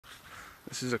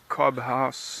This is a cob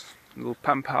house, a little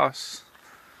pump house.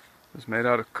 It's made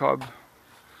out of cob.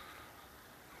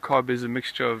 Cob is a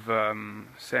mixture of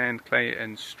sand, clay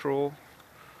and straw,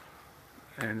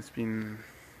 and it's been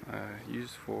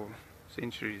used for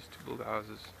centuries to build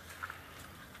houses.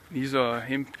 These are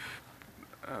hemp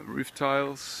roof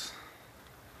tiles.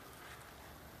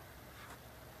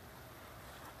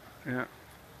 Yeah,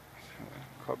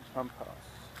 cob pump house.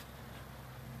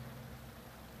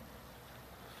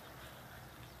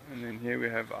 And then here we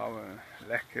have our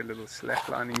lacquer little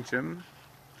slacklining gym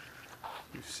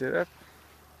we've set up.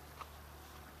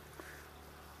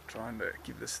 Trying to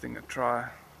give this thing a try.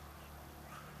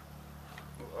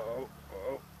 Whoa,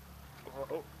 whoa,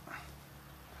 whoa.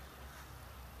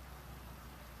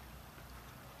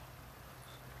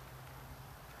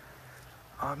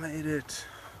 I made it.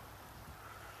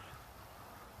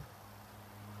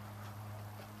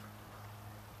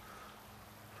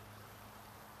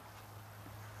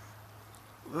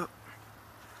 Whoa.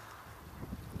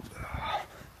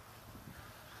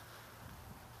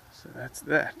 So that's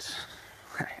that.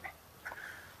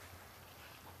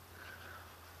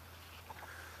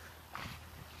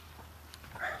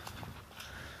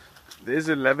 There's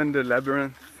a lavender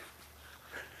labyrinth.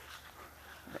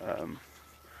 You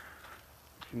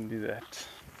can do that.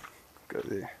 Go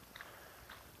there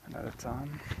another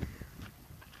time.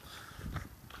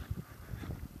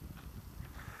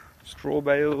 Straw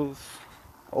bales,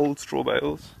 old straw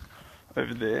bales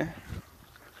over there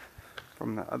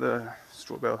from the other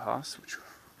straw bale house,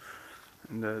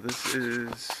 and this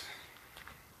is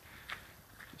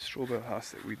the straw bale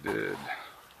house that we did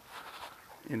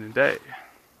in a day,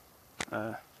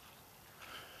 one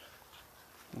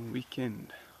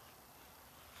weekend.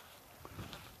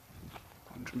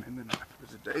 Can't remember now if it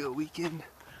was a day or weekend.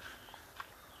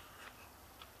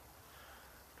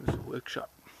 It was a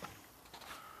workshop.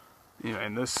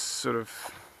 And this sort of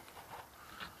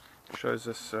shows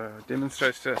us,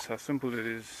 demonstrates to us how simple it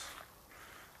is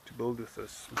to build with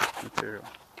this material.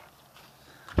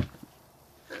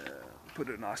 Put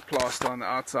a nice plaster on the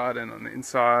outside and on the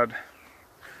inside,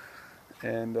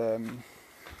 and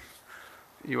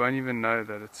you won't even know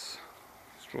that it's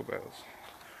straw bales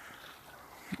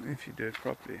if you do it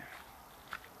properly.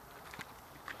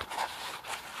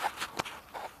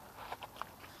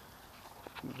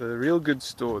 The Real Good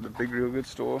store, the big Real Good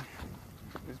store,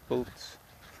 is built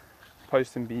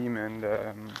post and beam and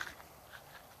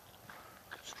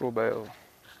straw bale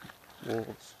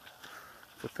walls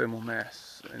for thermal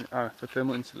mass and for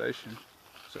thermal insulation.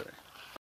 Sorry.